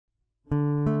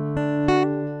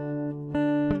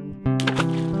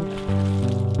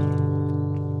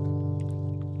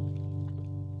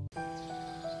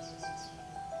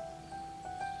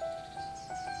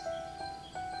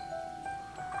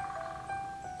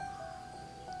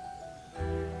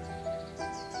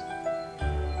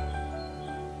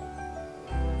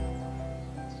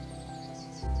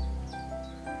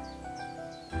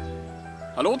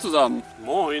Hallo zusammen.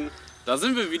 Moin. Da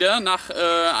sind wir wieder nach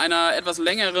einer etwas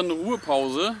längeren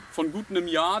Ruhepause von gut einem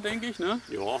Jahr, denke ich, ne?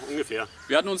 Ja, ungefähr.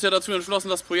 Wir hatten uns ja dazu entschlossen,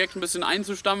 das Projekt ein bisschen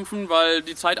einzustampfen, weil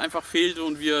die Zeit einfach fehlte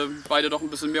und wir beide doch ein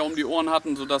bisschen mehr um die Ohren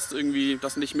hatten, sodass irgendwie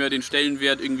das nicht mehr den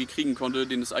Stellenwert irgendwie kriegen konnte,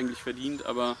 den es eigentlich verdient.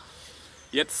 Aber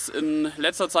jetzt in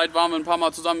letzter Zeit waren wir ein paar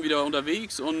Mal zusammen wieder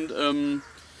unterwegs und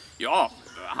ja,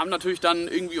 haben natürlich dann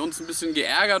irgendwie uns ein bisschen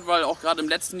geärgert, weil auch gerade im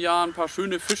letzten Jahr ein paar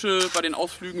schöne Fische bei den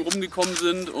Ausflügen rumgekommen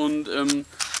sind und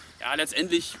ja,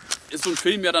 letztendlich ist so ein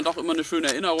Film ja dann doch immer eine schöne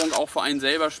Erinnerung, auch für einen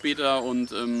selber später.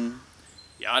 Und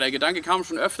ja, der Gedanke kam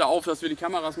schon öfter auf, dass wir die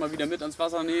Kameras mal wieder mit ans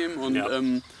Wasser nehmen. Und ja.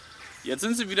 Jetzt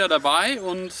sind sie wieder dabei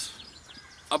und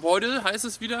ab heute heißt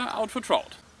es wieder Out for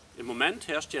Trout. Im Moment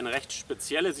herrscht hier eine recht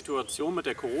spezielle Situation mit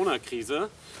der Corona-Krise.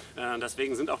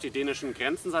 Deswegen sind auch die dänischen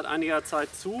Grenzen seit einiger Zeit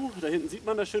zu. Da hinten sieht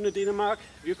man das schöne Dänemark.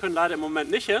 Wir können leider im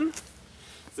Moment nicht hin.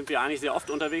 Sind wir eigentlich sehr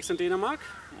oft unterwegs in Dänemark.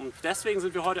 Und deswegen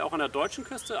sind wir heute auch an der deutschen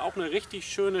Küste. Auch eine richtig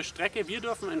schöne Strecke. Wir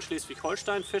dürfen in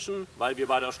Schleswig-Holstein fischen, weil wir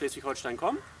beide aus Schleswig-Holstein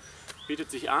kommen. Bietet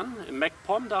sich an. Im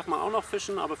MacPom darf man auch noch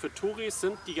fischen, aber für Touris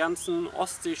sind die ganzen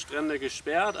Ostseestrände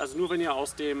gesperrt. Also nur wenn ihr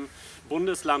aus dem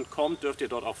Bundesland kommt, dürft ihr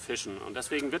dort auch fischen. Und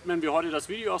deswegen widmen wir heute das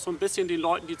Video auch so ein bisschen den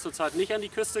Leuten, die zurzeit nicht an die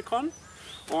Küste kommen.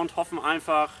 Und hoffen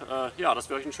einfach, ja, dass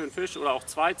wir euch einen schönen Fisch oder auch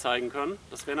zwei zeigen können.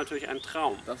 Das wäre natürlich ein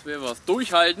Traum. Das wäre was.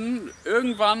 Durchhalten.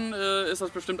 Irgendwann ist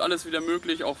das bestimmt alles wieder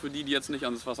möglich, auch für die, die jetzt nicht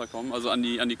ans Wasser kommen, also an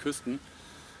die Küsten.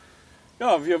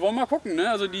 Ja, wir wollen mal gucken,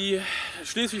 ne? Also die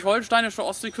schleswig-holsteinische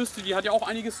Ostseeküste, die hat ja auch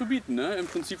einiges zu bieten, ne? Im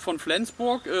Prinzip von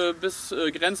Flensburg bis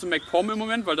Grenze MacPom im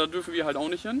Moment, weil da dürfen wir halt auch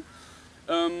nicht hin.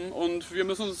 Und wir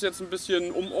müssen uns jetzt ein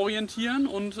bisschen umorientieren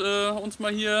und uns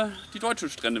mal hier die deutschen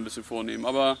Strände ein bisschen vornehmen.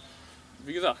 Aber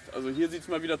wie gesagt, also hier sieht es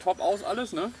mal wieder top aus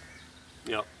alles, ne?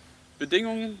 Ja.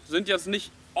 Bedingungen sind jetzt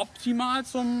nicht optimal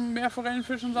zum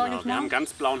Meerforellenfischen, sage ich mal. Wir haben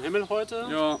ganz blauen Himmel heute,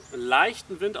 ja.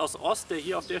 Leichten Wind aus Ost, der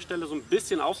hier auf der Stelle so ein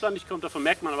bisschen auflandig kommt, davon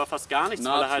merkt man aber fast gar nichts,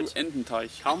 weil er halt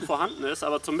Ententeich kaum vorhanden ist.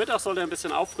 Aber zum Mittag soll er ein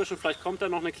bisschen auffrischen, vielleicht kommt da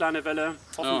noch eine kleine Welle,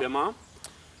 hoffen wir mal.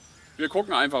 Wir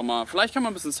gucken einfach mal. Vielleicht kann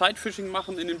man ein bisschen Sidefishing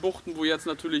machen in den Buchten, wo jetzt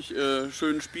natürlich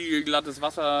schön spiegelglattes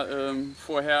Wasser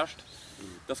vorherrscht.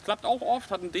 Das klappt auch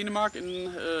oft, hat in Dänemark im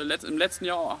letzten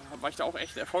Jahr war ich da auch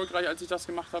echt erfolgreich, als ich das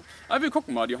gemacht habe. Aber wir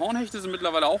gucken mal, die Hornhechte sind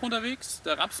mittlerweile auch unterwegs,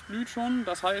 der Raps blüht schon,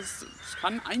 das heißt, es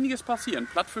kann einiges passieren.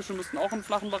 Plattfische müssten auch in den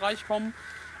flachen Bereich kommen.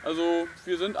 Also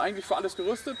wir sind eigentlich für alles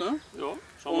gerüstet, ne? Ja,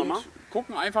 schauen wir mal.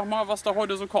 Gucken einfach mal, was da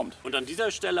heute so kommt. Und an dieser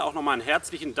Stelle auch nochmal einen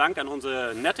herzlichen Dank an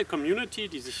unsere nette Community,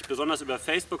 die sich besonders über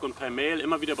Facebook und per Mail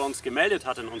immer wieder bei uns gemeldet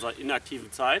hat in unserer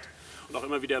inaktiven Zeit und auch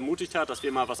immer wieder ermutigt hat, dass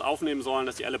wir mal was aufnehmen sollen,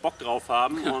 dass die alle Bock drauf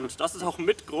haben. Und das ist auch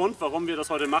mit Grund, warum wir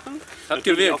das heute machen. Hat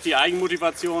gewirkt. Auch die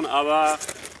Eigenmotivation, aber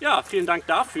ja, vielen Dank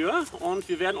dafür. Und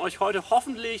wir werden euch heute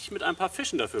hoffentlich mit ein paar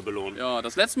Fischen dafür belohnen. Ja,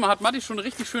 das letzte Mal hat Matti schon eine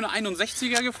richtig schöne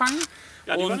 61er gefangen.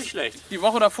 Ja, die war nicht schlecht. Die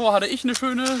Woche davor hatte ich eine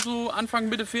schöne, so Anfang,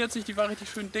 Mitte 40, die war richtig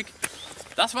schön dick.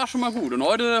 Das war schon mal gut. Und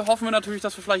heute hoffen wir natürlich,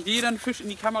 dass wir vielleicht jeden einen Fisch in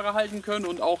die Kamera halten können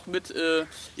und auch mit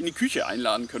in die Küche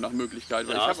einladen können nach Möglichkeit.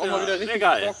 Weil ja, ich habe auch mal wieder richtig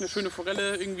Bock, eine schöne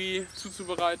Forelle irgendwie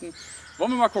zuzubereiten.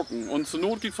 Wollen wir mal gucken. Und zur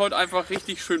Not gibt es heute einfach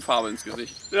richtig schön Farbe ins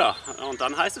Gesicht. Ja, und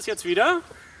dann heißt es jetzt wieder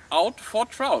Out for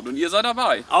Trout. Und ihr seid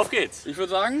dabei. Auf geht's. Ich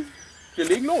würde sagen, wir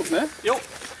legen los, ne? Jo.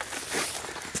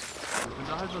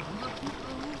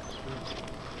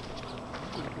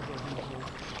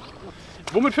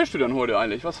 Womit fischst du denn heute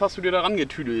eigentlich? Was hast du dir da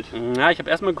rangetüdelt? Ja, ich habe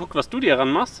erstmal geguckt, was du dir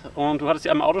ran machst. Und du hattest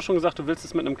ja am Auto schon gesagt, du willst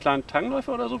es mit einem kleinen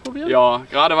Tangläufer oder so probieren? Ja,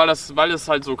 gerade weil es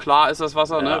halt so klar ist, das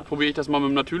Wasser, ja. Ne, probiere ich das mal mit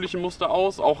einem natürlichen Muster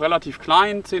aus. Auch relativ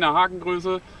klein, 10er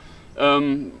Hakengröße.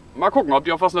 Mal gucken, ob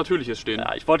die auf was Natürliches stehen.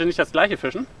 Ja, ich wollte nicht das gleiche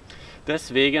fischen.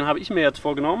 Deswegen habe ich mir jetzt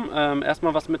vorgenommen,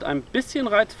 erstmal was mit ein bisschen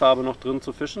Reizfarbe noch drin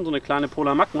zu fischen, so eine kleine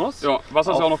Polar Magnus. Ja,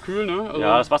 Wasser ist ja auch noch kühl, ne? Also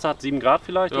ja, das Wasser hat 7 Grad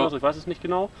vielleicht, oder so, ich weiß es nicht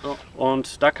genau. Ja.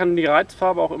 Und da kann die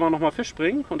Reizfarbe auch immer noch mal Fisch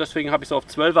bringen. Und deswegen habe ich so auf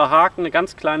 12er Haken eine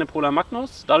ganz kleine Polar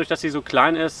Magnus. Dadurch, dass sie so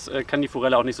klein ist, kann die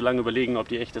Forelle auch nicht so lange überlegen, ob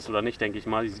die echt ist oder nicht, denke ich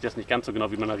mal. Die sieht das nicht ganz so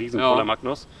genau wie bei einer riesen Polar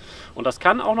Magnus. Und das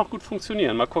kann auch noch gut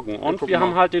funktionieren, mal gucken. Und wir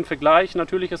haben halt den Vergleich,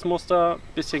 natürliches Muster,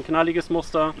 bisschen knalliges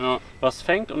Muster, was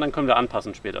fängt und dann können wir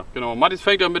anpassen später. Genau. Mattis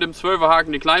fängt dann mit dem 12er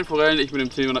Haken die kleinen Forellen, ich mit dem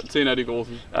 10er die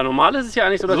großen. Ja, normal ist es ja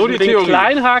eigentlich so, dass so ich mit den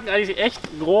kleinen Haken eigentlich echt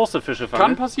große Fische fange.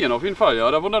 Kann passieren, auf jeden Fall,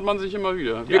 ja. Da wundert man sich immer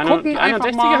wieder. Wir gucken die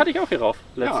 61er hatte ich auch hier rauf,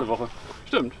 letzte Woche.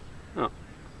 Stimmt.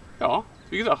 Ja,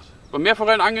 wie gesagt, beim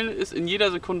Meerforellenangeln ist in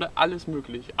jeder Sekunde alles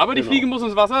möglich. Aber die Fliege muss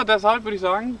ins Wasser, deshalb würde ich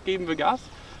sagen, geben wir Gas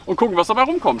und gucken, was dabei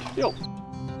rumkommt. Jo.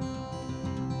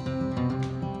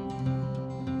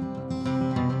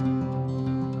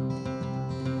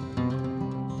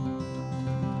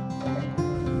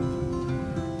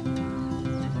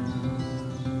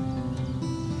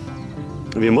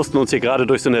 Wir mussten uns hier gerade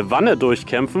durch so eine Wanne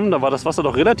durchkämpfen. Da war das Wasser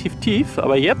doch relativ tief.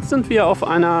 Aber jetzt sind wir auf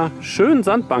einer schönen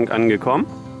Sandbank angekommen.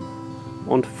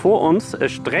 Und vor uns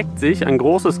erstreckt sich ein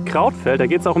großes Krautfeld. Da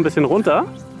geht es auch ein bisschen runter.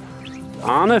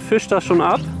 Arne fischt das schon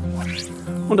ab.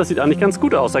 Und das sieht eigentlich ganz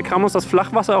gut aus. Da kam uns das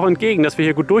Flachwasser auch entgegen, dass wir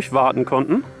hier gut durchwarten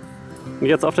konnten. Und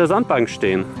jetzt auf der Sandbank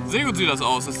stehen. Sehr gut sieht das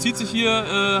aus. Das zieht sich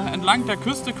hier entlang der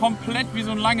Küste komplett wie so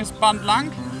ein langes Band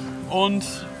lang. Und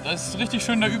das ist richtig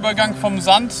schön der Übergang vom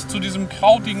Sand zu diesem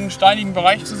krautigen, steinigen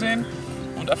Bereich zu sehen.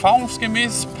 Und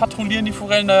erfahrungsgemäß patrouillieren die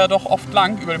Forellen da ja doch oft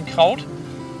lang über dem Kraut,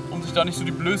 um sich da nicht so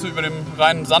die Blöße über dem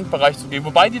reinen Sandbereich zu geben.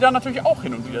 Wobei die da natürlich auch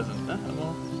hin und wieder sind. Ne?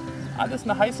 Also alles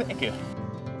eine heiße Ecke.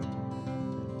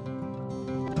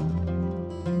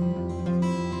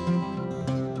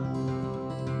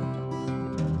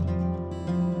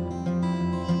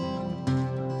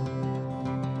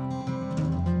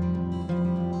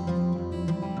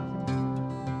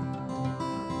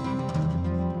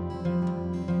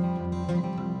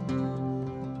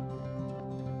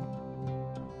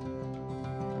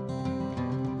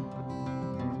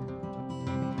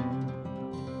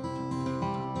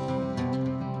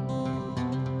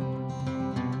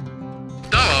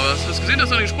 Hast du das gesehen,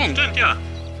 dass er nicht gesprungen? Stimmt, ja.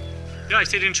 Ja, ich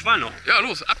sehe den Schwall noch. Ja,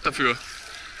 los, ab dafür.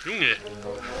 Junge.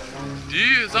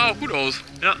 Die sah auch gut aus.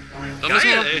 Ja. Da,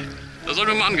 Geil, da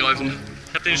sollten wir mal angreifen.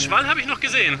 Den Schwall habe ich noch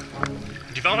gesehen.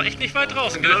 Die war auch echt nicht weit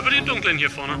draußen, genau über den dunklen hier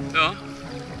vorne. Ja.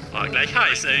 War gleich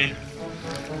heiß, ey.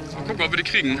 Mal gucken, ob wir die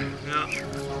kriegen. Ja.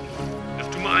 Wirf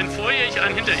du mal einen vor ihr, ich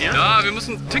einen hinter ihr. Ja, wir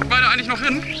müssen einen Tick weiter eigentlich noch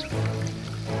hin.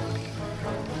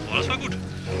 Oh, das war gut.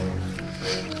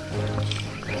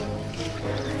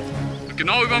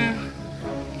 Genau überm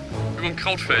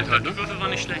Krautfeld halt, ne? Der Würfel war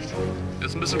nicht schlecht.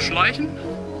 Jetzt ein bisschen schleichen.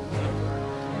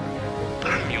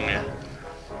 Bam, Junge.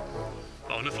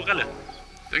 War auch eine Forelle.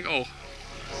 Denk auch.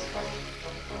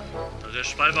 Also der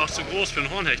Schwall war auch zu groß für einen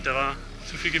Hornhecht, da war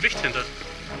zu viel Gewicht hinter.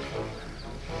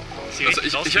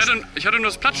 Also ich hatte nur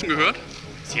das Platschen gehört.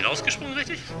 Ist sie rausgesprungen,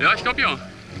 richtig? Ja, ich glaube ja.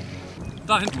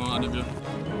 Da hinten war eine wieder.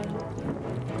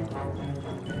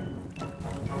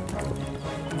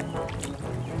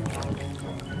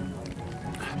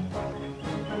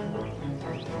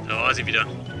 Da war sie wieder.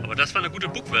 Aber das war eine gute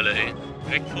Bugwelle, ey.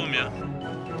 Direkt vor mir.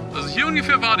 Also hier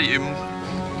ungefähr war die eben.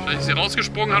 Vielleicht ist sie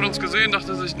rausgesprungen, hat uns gesehen,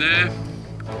 dachte sich, nee,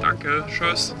 danke,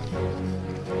 tschüss.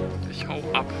 Ich hau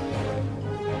ab.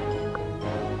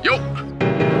 Jo!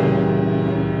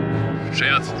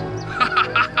 Scherz.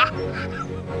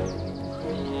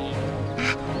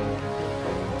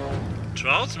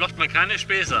 Trouts macht man keine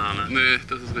Späße, Arne. Nee,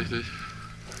 das ist richtig.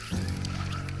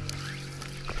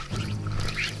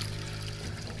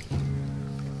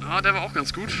 Ah, der war auch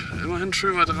ganz gut. Immerhin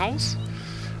schön weit raus.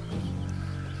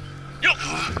 Jo!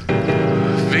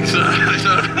 Oh, Wichser,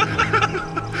 Alter.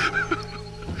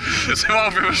 Jetzt hör mal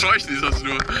auf, wir verscheuchen die sonst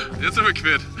nur. Jetzt sind wir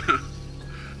quitt.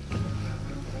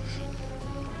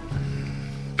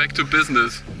 Back to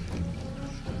business.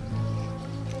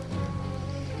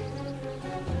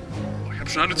 Oh, ich habe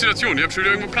schon Halluzinationen. Ich habe schon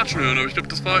wieder irgendwo platschen hören, aber ich glaube,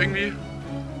 das war irgendwie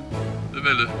eine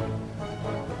Welle.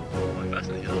 Oh, ich weiß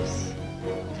nicht,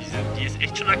 die ist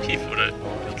echt schon aktiv, oder?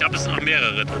 Ich glaube, es sind noch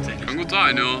mehrere tatsächlich. Kann gut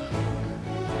sein, ja.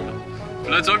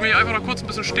 Vielleicht sollten wir hier einfach noch kurz ein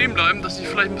bisschen stehen bleiben, dass die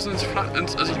vielleicht ein bisschen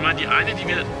ins Also ich meine, die eine, die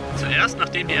wir zuerst,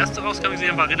 nachdem die erste rauskam, gesehen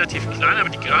haben, war relativ klein, aber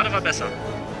die gerade war besser.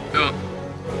 Ja.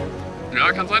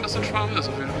 Ja, kann sein, dass das ein Schwarm ist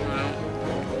auf jeden Fall,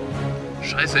 ja.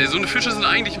 Scheiße, ey, so eine Fische sind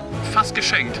eigentlich fast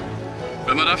geschenkt.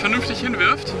 Wenn man da vernünftig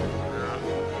hinwirft,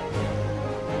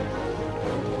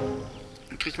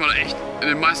 dann kriegt man echt in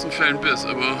den meisten Fällen Biss,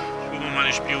 aber... Ich hole mal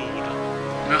meine Spiro-Route.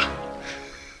 Ja.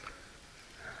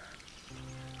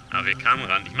 Aber wir kamen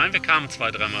ran. Ich meine, wir kamen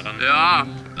 2-3 Mal ran. Ja,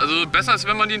 also besser ist,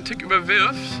 wenn man die einen Tick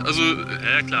überwirft. Also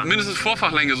ja, klar. Mindestens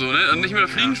Vorfachlänge so, ne? Also nicht mit der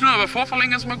Fliegenschnur, aber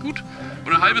Vorfachlänge ist mal gut.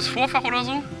 Und ein halbes Vorfach oder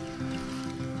so.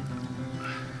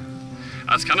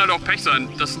 Aber es kann halt auch Pech sein,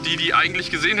 dass die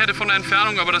eigentlich gesehen hätte von der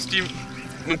Entfernung, aber dass die mit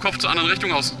dem Kopf zur anderen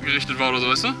Richtung ausgerichtet war oder so,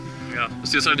 weißt du? Ja.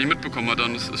 Dass die es halt nicht mitbekommen hat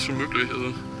dann, das ist schon möglich.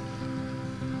 Also.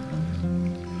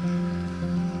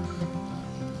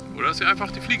 Oder dass sie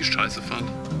einfach die Fliege scheiße fand.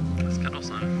 Das kann auch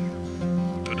sein.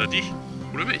 Oder dich.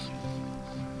 Oder mich.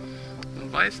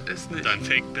 Man weiß es nicht. Dein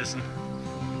Fake-Bissen.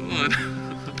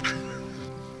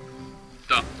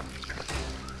 Da.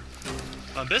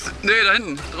 War ein Biss? Nee, da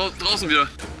hinten. Draußen wieder.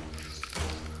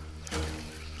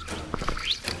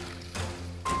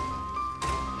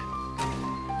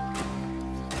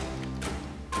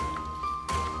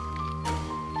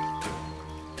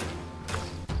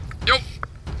 Jo.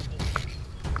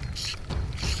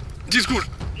 Die ist gut.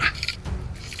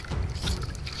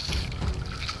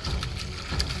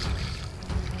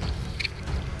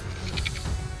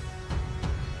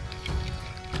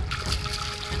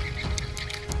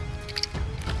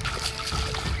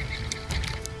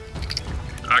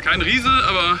 Ja, kein Riese,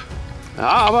 aber... Ja,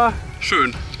 aber...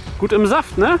 Schön. Gut im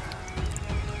Saft, ne?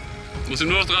 Muss ich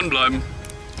nur noch dranbleiben.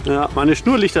 Ja, meine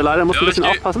Schnur liegt da leider, muss ein bisschen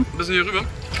aufpassen. Ein bisschen hier rüber.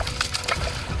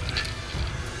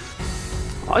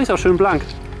 Oh, ist auch schön blank.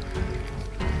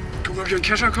 Guck mal, ob ich an den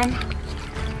Kescher komme.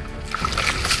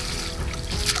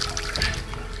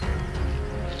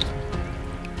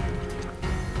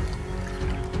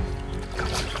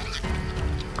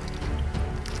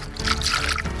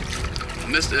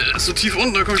 Mist, ist so tief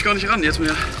unten, da komme ich gar nicht ran jetzt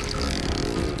mehr.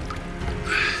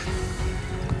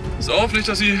 Pass auf, nicht,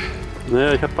 dass sie...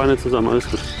 Naja, ich habe Beine zusammen, alles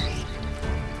gut.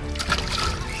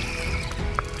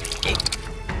 Oh.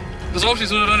 Pass auf, die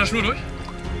ist unter deiner Schnur durch.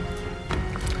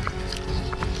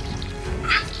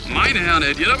 Meine Herren,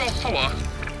 ey, die hat aber auch Power.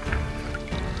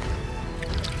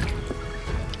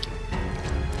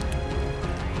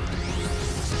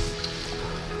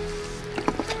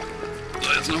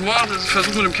 So, jetzt nochmal,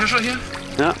 Versuch mit dem Kescher hier.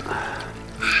 Ja.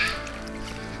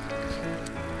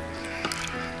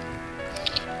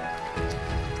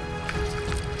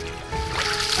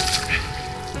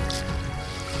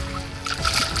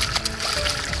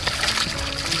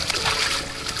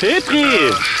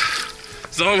 Petri!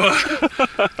 Sauber!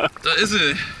 Da ist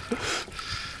sie!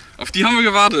 Auf die haben wir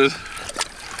gewartet.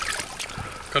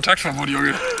 Kontaktverbot,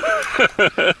 Junge.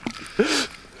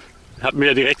 Hab mir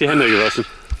ja direkt die Hände gewaschen.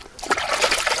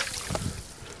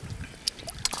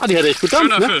 Ah, die hat echt gut Dampf,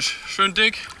 schöner ne? Fisch, schön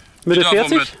dick. Mitte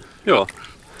 40? Mit. Ja.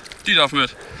 Die darf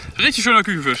mit. Richtig schöner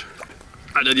Küchenfisch.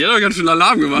 Alter, die hat doch ganz schön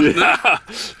Alarm gemacht, ne? Ja,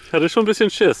 ich hatte schon ein bisschen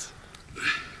Schiss.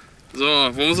 So,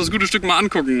 wollen wir uns das gute Stück mal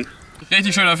angucken.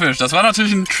 Richtig schöner Fisch. Das war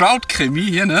natürlich ein Trout-Krimi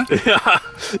hier, ne? Ja,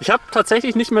 ich habe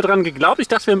tatsächlich nicht mehr dran geglaubt. Ich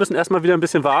dachte, wir müssen erstmal wieder ein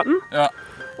bisschen warten. Ja.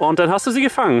 Und dann hast du sie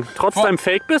gefangen. Trotz deinem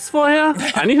Fake-Biss vorher.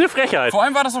 Eigentlich eine Frechheit. Vor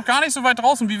allem war das noch gar nicht so weit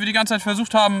draußen, wie wir die ganze Zeit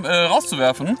versucht haben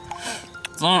rauszuwerfen.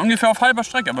 Sondern ungefähr auf halber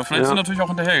Strecke. Aber vielleicht ist sie natürlich auch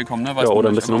hinterhergekommen, ne? Weiß ja, oder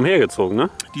ein nicht, bisschen umhergezogen, ne?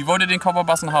 Die wollte den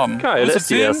Kopperbassen haben. Geil, das ist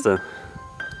die erste.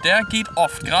 Der geht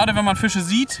oft. Gerade wenn man Fische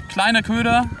sieht, kleine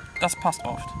Köder, das passt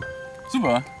oft.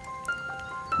 Super.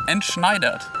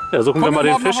 Entschneidert. Ja, suchen wir mal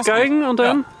den Fischgeigen und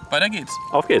dann... Ja, weiter geht's.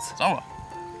 Auf geht's. Sauber.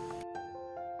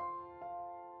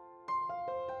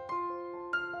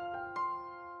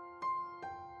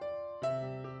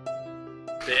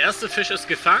 Der erste Fisch ist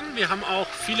gefangen. Wir haben auch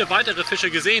viele weitere Fische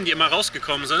gesehen, die immer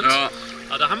rausgekommen sind. Ja.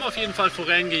 Aber da haben wir auf jeden Fall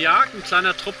Forellen gejagt. Ein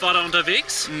kleiner Trupp war da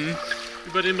unterwegs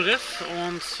über dem Riff.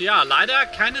 Und ja, leider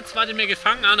keine zweite mehr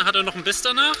gefangen. Eine hatte noch einen Biss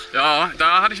danach. Ja,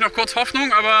 da hatte ich noch kurz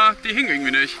Hoffnung, aber die hing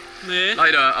irgendwie nicht. Nee.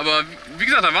 Leider. Aber wie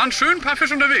gesagt, da waren schön ein paar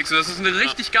Fische unterwegs. Das ist eine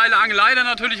richtig geile Angelei. Leider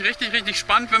natürlich richtig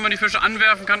spannend, wenn man die Fische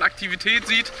anwerfen kann, Aktivität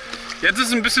sieht. Jetzt ist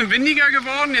es ein bisschen windiger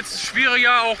geworden. Jetzt ist es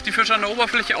schwieriger, auch die Fische an der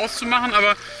Oberfläche auszumachen.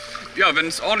 Aber ja, wenn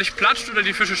es ordentlich platscht oder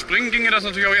die Fische springen, ginge das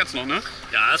natürlich auch jetzt noch, ne?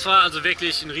 Ja, es war also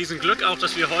wirklich ein Riesenglück auch,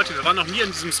 dass wir waren noch nie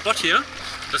in diesem Spot hier,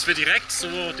 dass wir direkt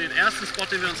so den ersten Spot,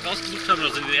 den wir uns rausgesucht haben,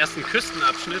 also den ersten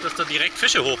Küstenabschnitt, dass da direkt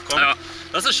Fische hochkommen. Ja.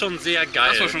 Das ist schon sehr geil.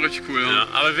 Das war schon richtig cool, ja. Ja,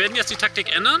 aber wir werden jetzt die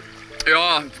Taktik ändern.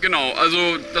 Ja, genau.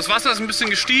 Also das Wasser ist ein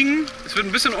bisschen gestiegen. Es wird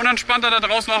ein bisschen unentspannter da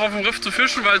draußen auch auf dem Riff zu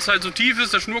fischen, weil es halt so tief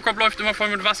ist. Der Schnurkopf läuft immer voll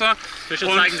mit Wasser. Fische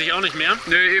zeigen sich auch nicht mehr.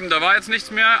 Nee, eben, da war jetzt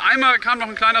nichts mehr. Einmal kam noch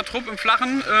ein kleiner Trupp im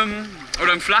Flachen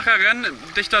oder im Flacheren,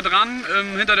 dichter dran,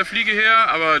 hinter der Fliege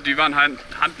her, aber die waren halt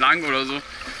handlang oder so.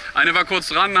 Eine war kurz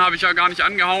dran, habe ich ja gar nicht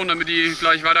angehauen, damit die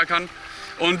gleich weiter kann.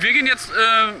 Und wir gehen jetzt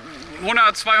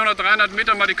 100, 200, 300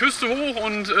 Meter mal die Küste hoch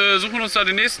und suchen uns da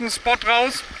den nächsten Spot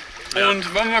raus. Ja.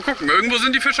 Und wollen wir mal gucken. Irgendwo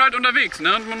sind die Fische halt unterwegs,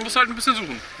 ne? Man muss halt ein bisschen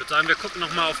suchen. Ich würde sagen, wir gucken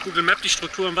noch mal auf Google Maps die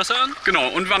Struktur im Wasser an. Genau,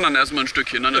 und wandern erstmal ein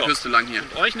Stückchen an der Küste lang hier.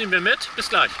 Und euch nehmen wir mit. Bis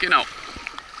gleich. Genau.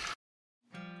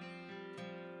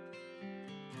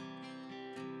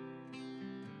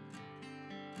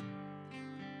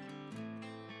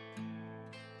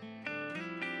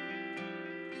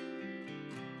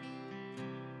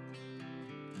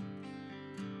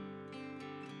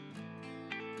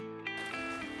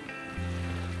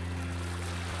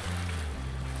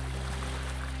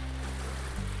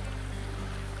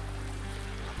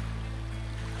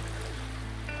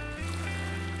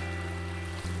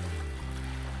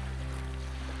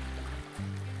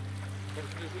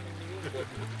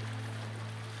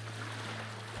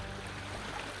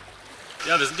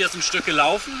 Ja, wir sind jetzt ein Stück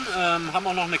gelaufen, haben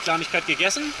auch noch eine Kleinigkeit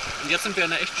gegessen und jetzt sind wir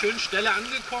an einer echt schönen Stelle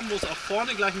angekommen, wo es auch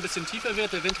vorne gleich ein bisschen tiefer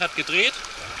wird. Der Wind hat gedreht.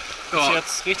 Ist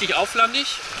jetzt richtig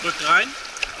auflandig, drückt rein.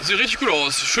 Sieht richtig gut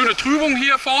aus. Schöne Trübung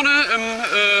hier vorne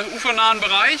im ufernahen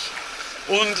Bereich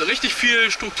und richtig viel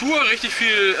Struktur, richtig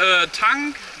viel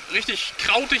Tang, richtig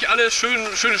krautig alles,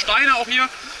 schöne Steine auch hier.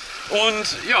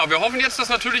 Und ja, wir hoffen jetzt, dass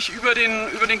natürlich über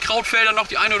den Krautfeldern noch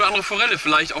die eine oder andere Forelle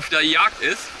vielleicht auf der Jagd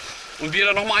ist und wir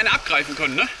da noch mal eine abgreifen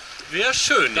können, ne? Wäre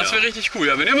schön, Das wäre richtig cool.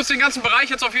 Ja, wir nehmen uns den ganzen Bereich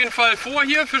jetzt auf jeden Fall vor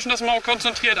hier, fischen das mal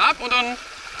konzentriert ab und dann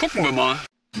gucken wir mal.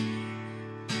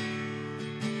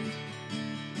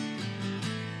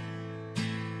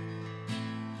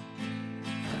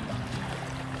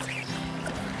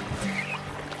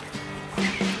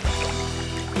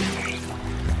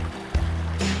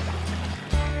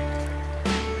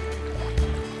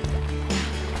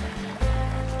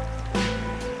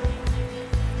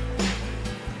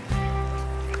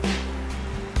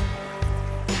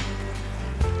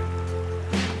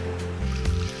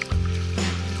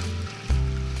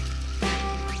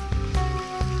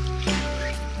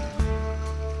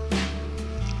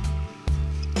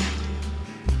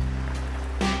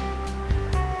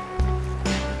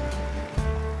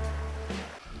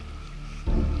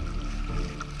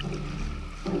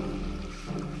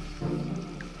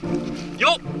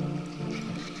 Jo!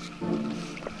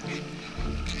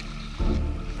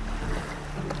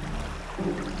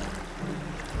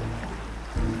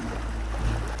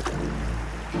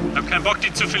 Ich habe keinen Bock,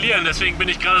 die zu verlieren, deswegen bin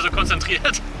ich gerade so konzentriert.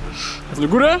 Das ist eine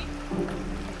gute?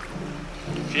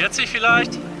 40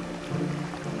 vielleicht?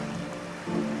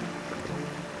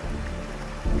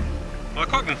 Mal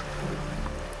gucken.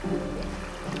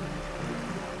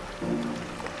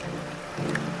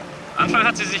 Anfang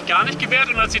hat sie sich gar nicht gewehrt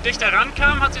und als sie dichter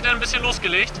rankam, hat sie dann ein bisschen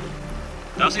losgelegt.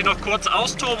 Darf sie noch kurz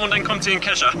austoben und dann kommt sie in den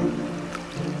Kescher.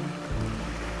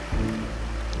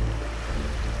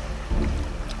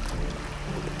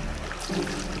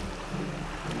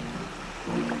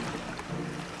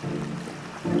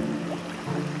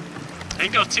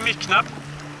 Hängt auch ziemlich knapp.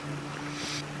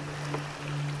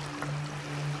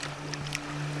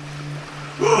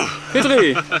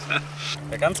 Petri!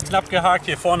 Ja, ganz knapp gehakt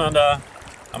hier vorne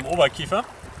am Oberkiefer.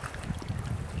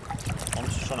 Kommt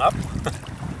schon ab.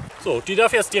 So, die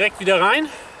darf jetzt direkt wieder rein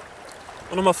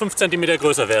und nochmal 5 cm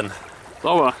größer werden.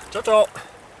 Sauber. Ciao, ciao.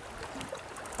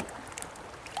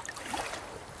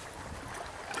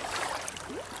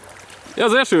 Ja,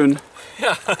 sehr schön.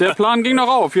 Ja. Der Plan ging noch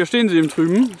auf. Hier stehen sie im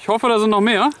Trüben. Ich hoffe, da sind noch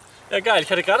mehr. Ja, geil.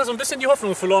 Ich hatte gerade so ein bisschen die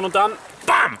Hoffnung verloren und dann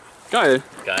BAM! Geil.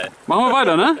 Geil. Machen wir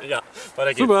weiter, ne? Ja,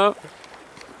 weiter geht's. Super.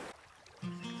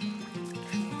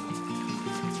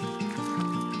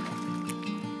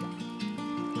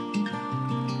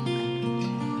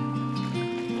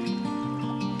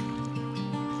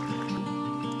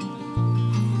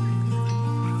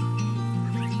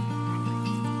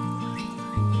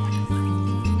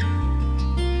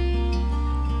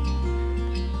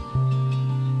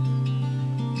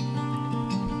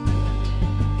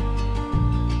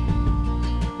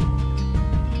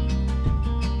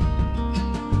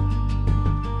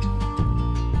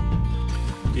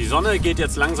 Die Sonne geht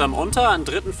jetzt langsam unter. Einen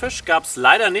dritten Fisch gab es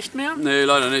leider nicht mehr. Nee,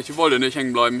 leider nicht. Die wollte nicht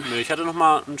hängen bleiben. Nee, ich hatte noch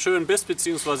mal einen schönen Biss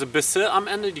bzw. Bisse am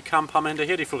Ende. Die kamen ein paar Mal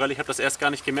hinterher. Die Forelle, ich habe das erst gar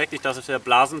nicht gemerkt. Ich dachte, das wäre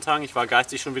Blasentang. Ich war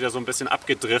geistig schon wieder so ein bisschen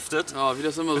abgedriftet. Ja, wie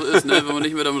das immer so ist, ne? Wenn man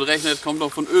nicht mehr damit rechnet, kommt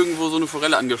noch von irgendwo so eine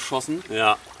Forelle angeschossen.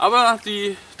 Ja. Aber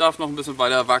die darf noch ein bisschen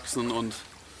weiter wachsen und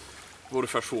wurde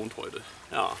verschont heute.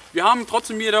 Ja. Wir haben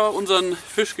trotzdem jeder unseren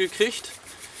Fisch gekriegt,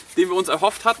 den wir uns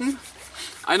erhofft hatten.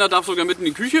 Einer darf sogar mit in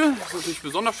die Küche, das ist natürlich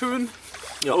besonders schön.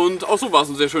 Ja. Und auch so war es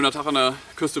ein sehr schöner Tag an der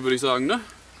Küste, würde ich sagen, ne?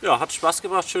 Ja, hat Spaß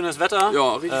gemacht, schönes Wetter.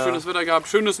 Ja, richtig schönes Wetter gehabt,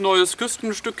 schönes neues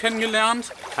Küstenstück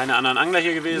kennengelernt. Keine anderen Angler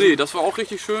hier gewesen. Nee, das war auch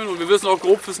richtig schön und wir wissen auch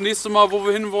grob fürs nächste Mal, wo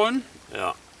wir hinwollen.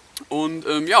 Ja. Und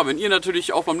ja, wenn ihr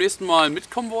natürlich auch beim nächsten Mal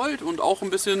mitkommen wollt und auch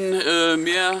ein bisschen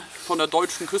mehr von der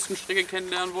deutschen Küstenstrecke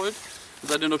kennenlernen wollt,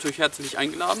 seid ihr natürlich herzlich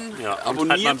eingeladen. Ja, und abonniert.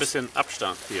 halt mal ein bisschen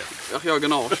Abstand hier. Ach ja,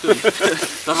 genau, stimmt.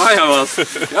 Da war ja was.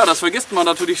 Ja, das vergisst man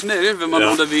natürlich schnell, wenn man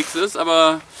unterwegs ist.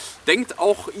 Aber denkt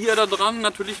auch ihr daran,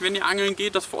 natürlich, wenn ihr angeln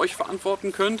geht, das für euch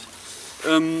verantworten könnt.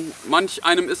 Manch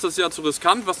einem ist das ja zu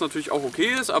riskant, was natürlich auch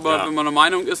okay ist. Aber wenn man der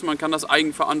Meinung ist, man kann das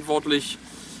eigenverantwortlich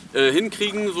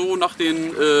hinkriegen, so nach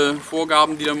den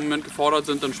Vorgaben, die da im Moment gefordert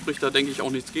sind, dann spricht da, denke ich,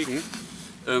 auch nichts gegen.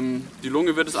 Die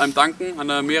Lunge wird es einem danken, an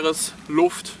der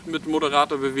Meeresluft mit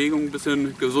moderater Bewegung ein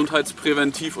bisschen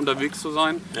gesundheitspräventiv unterwegs zu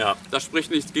sein. Ja. Da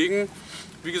spricht nichts gegen.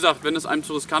 Wie gesagt, wenn es einem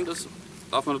zu riskant ist,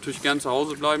 darf man natürlich gern zu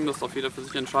Hause bleiben, das darf jeder für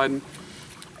sich entscheiden.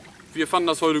 Wir fanden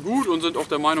das heute gut und sind auch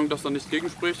der Meinung, dass da nichts gegen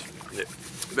spricht. Nee.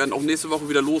 Wir werden auch nächste Woche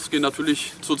wieder losgehen,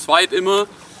 natürlich zu zweit immer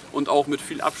und auch mit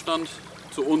viel Abstand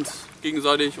zu uns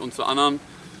gegenseitig und zu anderen.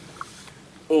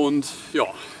 Und ja.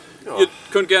 Ihr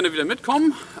könnt gerne wieder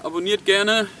mitkommen, abonniert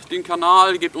gerne den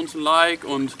Kanal, gebt uns ein Like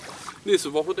und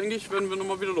nächste Woche, denke ich, werden wir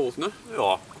nochmal wieder los, ne?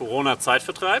 Ja,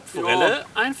 Corona-Zeitvertreib, Forelle,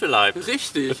 Einverleib.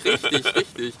 Richtig, richtig,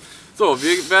 richtig. So,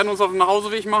 wir werden uns auf den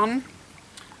Nachhauseweg machen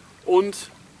und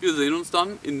wir sehen uns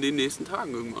dann in den nächsten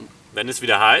Tagen irgendwann. Wenn es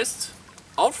wieder heißt...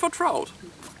 Out for Trout.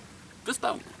 Bis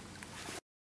dann.